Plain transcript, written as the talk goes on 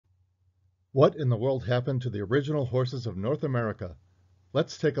What in the world happened to the original horses of North America?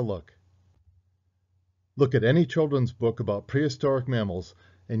 Let's take a look. Look at any children's book about prehistoric mammals,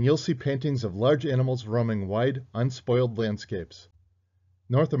 and you'll see paintings of large animals roaming wide, unspoiled landscapes.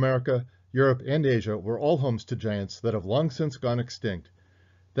 North America, Europe, and Asia were all homes to giants that have long since gone extinct.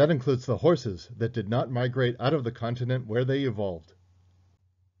 That includes the horses that did not migrate out of the continent where they evolved.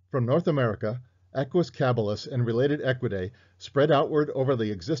 From North America, Equus cabilis and related equidae spread outward over the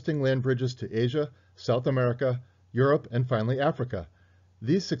existing land bridges to Asia, South America, Europe, and finally Africa.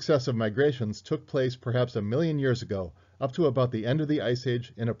 These successive migrations took place perhaps 1,000,000 years ago, up to about the end of the Ice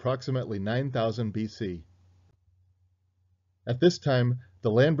Age in approximately 9,000 BC. At this time,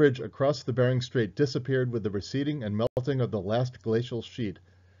 the land bridge across the Bering Strait disappeared with the receding and melting of the last glacial sheet,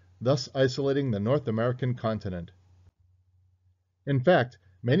 thus isolating the North American continent. In fact,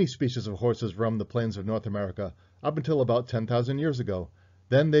 many species of horses roamed the plains of North America up until about 10,000 years ago.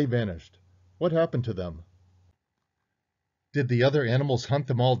 Then they vanished. What happened to them? Did the other animals hunt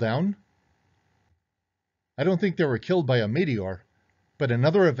them all down? I don't think they were killed by a meteor, but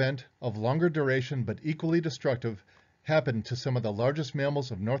another event of longer duration but equally destructive happened to some of the largest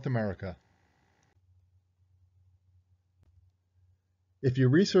mammals of North America. If you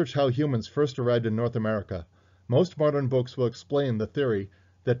research how humans first arrived in North America, most modern books will explain the theory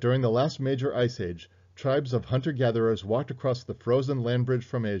that during the last major ice age, tribes of hunter-gatherers walked across the frozen land bridge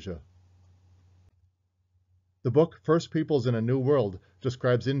from Asia. The book First Peoples in a New World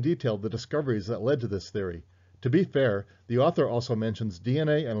describes in detail the discoveries that led to this theory. To be fair, the author also mentions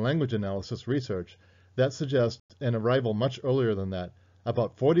DNA and language analysis research that suggests an arrival much earlier than that,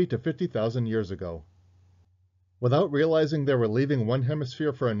 about 40 to 50,000 years ago. Without realizing they were leaving one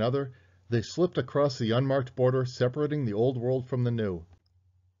hemisphere for another, they slipped across the unmarked border separating the old world from the new.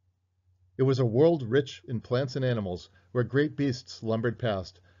 It was a world rich in plants and animals, where great beasts lumbered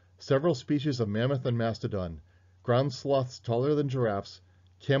past, several species of mammoth and mastodon, ground sloths taller than giraffes,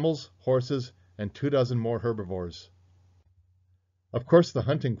 camels, horses, and 24 more herbivores. Of course, the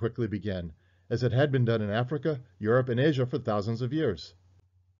hunting quickly began, as it had been done in Africa, Europe, and Asia for thousands of years.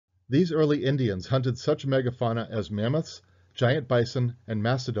 These early Indians hunted such megafauna as mammoths, giant bison, and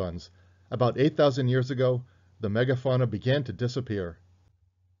mastodons. About 8,000 years ago, the megafauna began to disappear.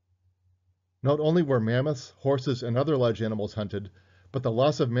 Not only were mammoths, horses, and other large animals hunted, but the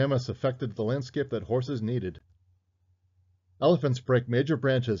loss of mammoths affected the landscape that horses needed. Elephants break major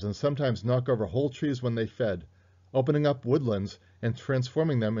branches and sometimes knock over whole trees when they fed, opening up woodlands and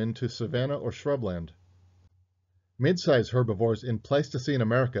transforming them into savanna or shrubland. Mid-size herbivores in Pleistocene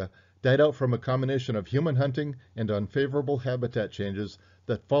America died out from a combination of human hunting and unfavorable habitat changes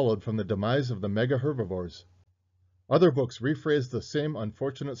that followed from the demise of the mega-herbivores. Other books rephrase the same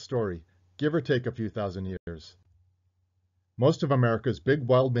unfortunate story, give or take a few thousand years. Most of America's big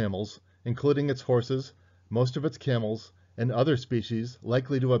wild mammals, including its horses, most of its camels, and other species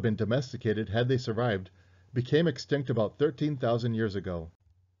likely to have been domesticated had they survived, became extinct about 13,000 years ago.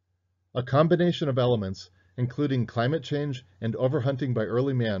 A combination of elements, including climate change and overhunting by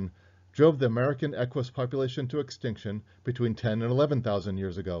early man, drove the American equus population to extinction between 10 and 11,000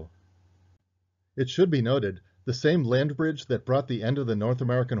 years ago. It should be noted, the same land bridge that brought the end of the North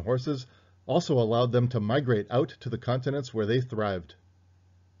American horses also allowed them to migrate out to the continents where they thrived.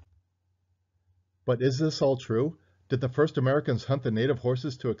 But is this all true? Did the first Americans hunt the native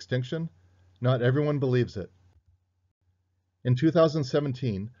horses to extinction? Not everyone believes it. In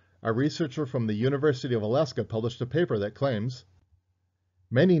 2017, a researcher from the University of Alaska published a paper that claims,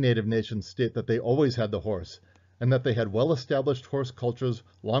 "Many native nations state that they always had the horse, and that they had well-established horse cultures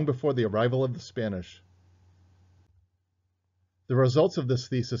long before the arrival of the Spanish." The results of this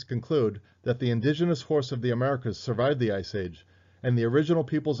thesis conclude that the indigenous horse of the Americas survived the Ice Age, and the original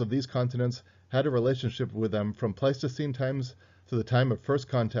peoples of these continents had a relationship with them from Pleistocene times to the time of first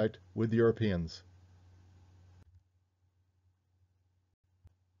contact with Europeans.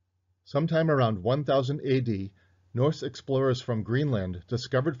 Sometime around 1000 AD, Norse explorers from Greenland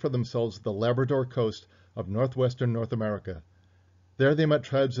discovered for themselves the Labrador coast of northwestern North America. There they met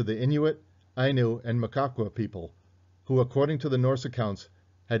tribes of the Inuit, Ainu, and Makakwa people, who, according to the Norse accounts,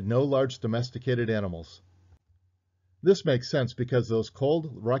 had no large domesticated animals. This makes sense because those cold,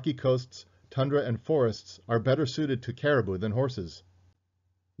 rocky coasts, tundra, and forests are better suited to caribou than horses.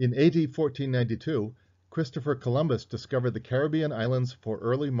 In AD 1492, Christopher Columbus discovered the Caribbean islands for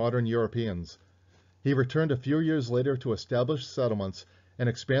early modern Europeans. He returned a few years later to establish settlements and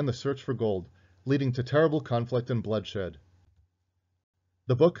expand the search for gold, leading to terrible conflict and bloodshed.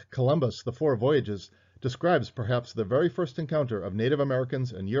 The book Columbus, The Four Voyages describes perhaps the very first encounter of Native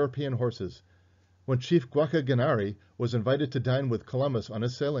Americans and European horses, when Chief Guacaganari was invited to dine with Columbus on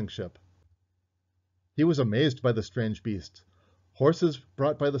his sailing ship. He was amazed by the strange beasts, horses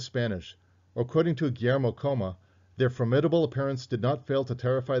brought by the Spanish. According to Guillermo Coma, their formidable appearance did not fail to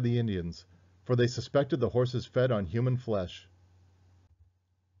terrify the Indians, for they suspected the horses fed on human flesh.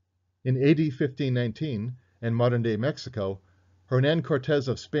 In AD 1519, in modern-day Mexico, Hernán Cortés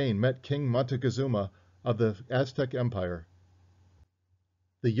of Spain met King Montezuma of the Aztec Empire.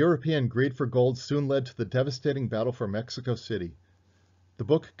 The European greed for gold soon led to the devastating battle for Mexico City. The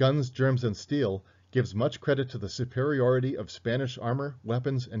book Guns, Germs, and Steel gives much credit to the superiority of Spanish armor,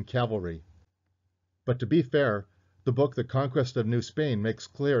 weapons, and cavalry. But to be fair, the book The Conquest of New Spain makes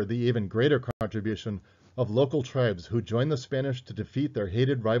clear the even greater contribution of local tribes who joined the Spanish to defeat their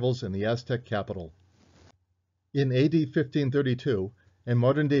hated rivals in the Aztec capital. In AD 1532, in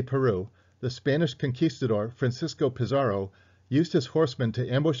modern-day Peru, the Spanish conquistador Francisco Pizarro used his horsemen to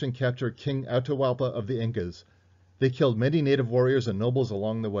ambush and capture King Atahualpa of the Incas. They killed many native warriors and nobles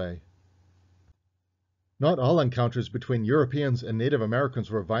along the way. Not all encounters between Europeans and Native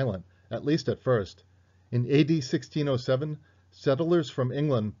Americans were violent, at least at first. In AD 1607, settlers from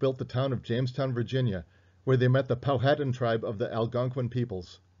England built the town of Jamestown, Virginia, where they met the Powhatan tribe of the Algonquin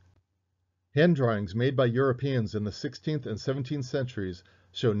peoples. Hand drawings made by Europeans in the 16th and 17th centuries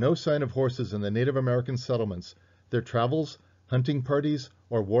show no sign of horses in the Native American settlements, their travels, hunting parties,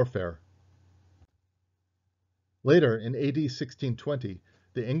 or warfare. Later, in AD 1620,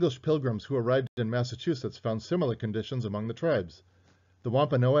 the English pilgrims who arrived in Massachusetts found similar conditions among the tribes. The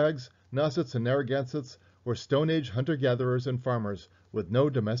Wampanoags, Nausets, and Narragansetts were Stone Age hunter-gatherers and farmers with no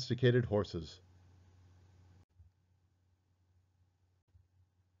domesticated horses.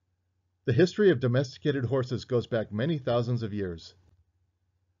 The history of domesticated horses goes back many thousands of years.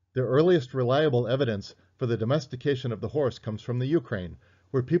 The earliest reliable evidence for the domestication of the horse comes from the Ukraine,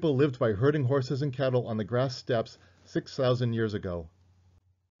 where people lived by herding horses and cattle on the grass steppes 6,000 years ago.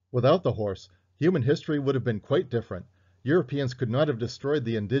 Without the horse, human history would have been quite different. Europeans could not have destroyed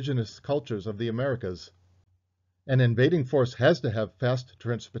the indigenous cultures of the Americas. An invading force has to have fast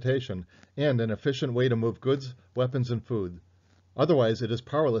transportation and an efficient way to move goods, weapons, and food. Otherwise, it is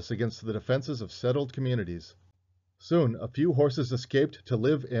powerless against the defenses of settled communities. Soon, a few horses escaped to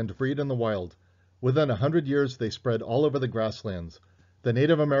live and breed in the wild. Within 100 years, they spread all over the grasslands. The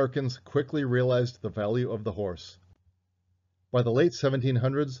Native Americans quickly realized the value of the horse. By the late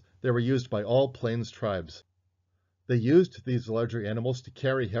 1700s, they were used by all plains tribes. They used these larger animals to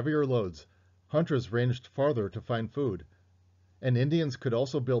carry heavier loads. Hunters ranged farther to find food. And Indians could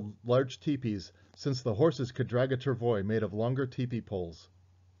also build large teepees, since the horses could drag a travois made of longer teepee poles.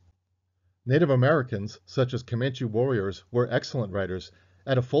 Native Americans, such as Comanche warriors, were excellent riders.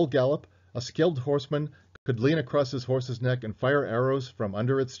 At a full gallop, a skilled horseman could lean across his horse's neck and fire arrows from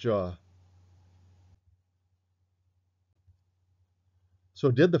under its jaw. So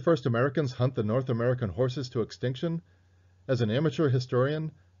did the first Americans hunt the North American horses to extinction? As an amateur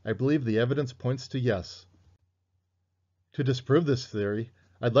historian, I believe the evidence points to yes. To disprove this theory,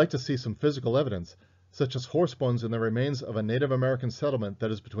 I'd like to see some physical evidence, such as horse bones in the remains of a Native American settlement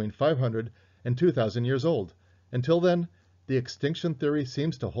that is between 500 and 2,000 years old. Until then, the extinction theory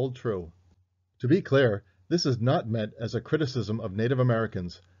seems to hold true. To be clear, this is not meant as a criticism of Native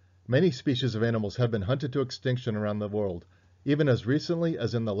Americans. Many species of animals have been hunted to extinction around the world, even as recently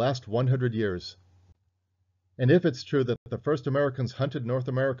as in the last 100 years. And if it's true that the first Americans hunted North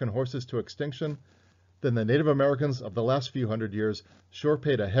American horses to extinction, then the Native Americans of the last few hundred years sure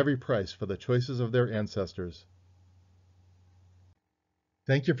paid a heavy price for the choices of their ancestors.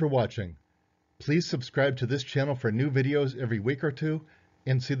 Thank you for watching. Please subscribe to this channel for new videos every week or two,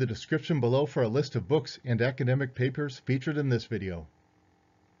 and see the description below for a list of books and academic papers featured in this video.